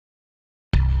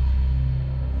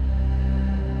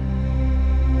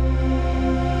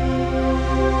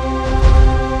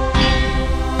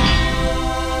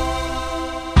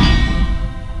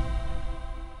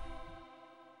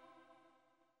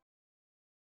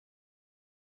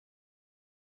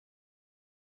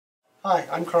Hi,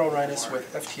 I'm Carl Reines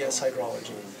with FTS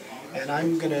Hydrology, and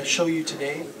I'm going to show you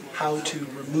today how to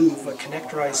remove a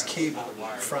connectorized cable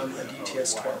from a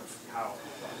DTS-12.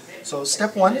 So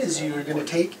step one is you're going to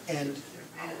take and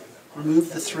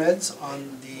remove the threads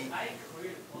on the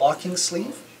locking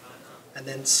sleeve and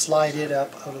then slide it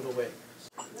up out of the way.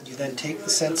 You then take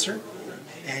the sensor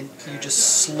and you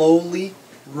just slowly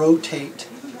rotate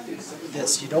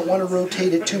this. You don't want to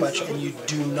rotate it too much, and you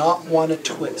do not want to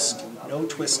twist. No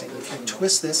twisting. If you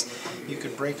twist this, you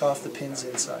could break off the pins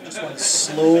inside. Just want to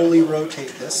slowly rotate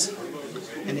this,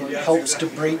 and it helps to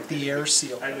break the air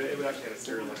seal.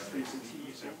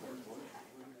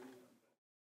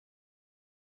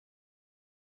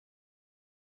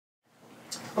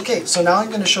 Okay, so now I'm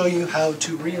going to show you how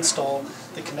to reinstall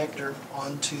the connector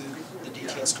onto the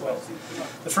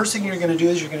DTS-12. The first thing you're going to do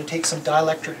is you're going to take some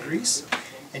dielectric grease,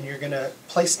 and you're going to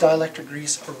place dielectric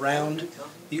grease around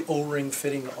the O-ring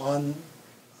fitting on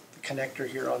the connector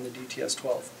here on the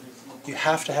DTS-12. You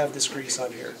have to have this grease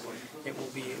on here. It will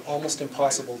be almost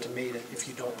impossible to mate it if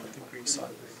you don't put the grease on.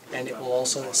 And it will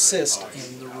also assist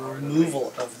in the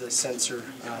removal of the sensor,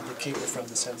 the cable from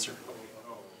the sensor.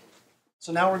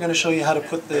 So now we're going to show you how to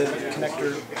put the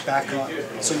connector back on.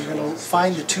 So you're going to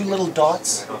find the two little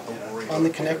dots on the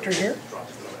connector here,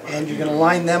 and you're going to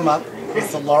line them up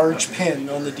with the large pin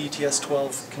on the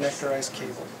DTS-12 connectorized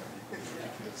cable.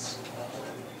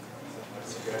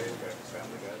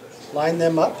 Line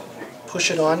them up,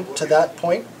 push it on to that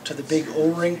point, to the big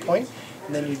O-ring point,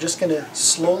 and then you're just going to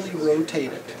slowly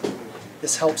rotate it.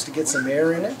 This helps to get some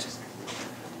air in it.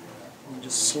 You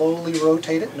just slowly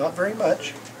rotate it, not very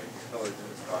much.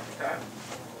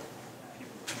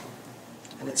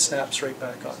 And it snaps right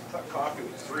back on.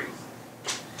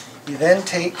 You then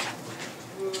take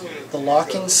the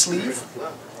locking sleeve,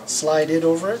 slide it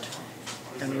over it,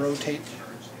 and rotate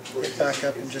it back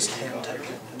up and just hand tighten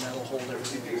it.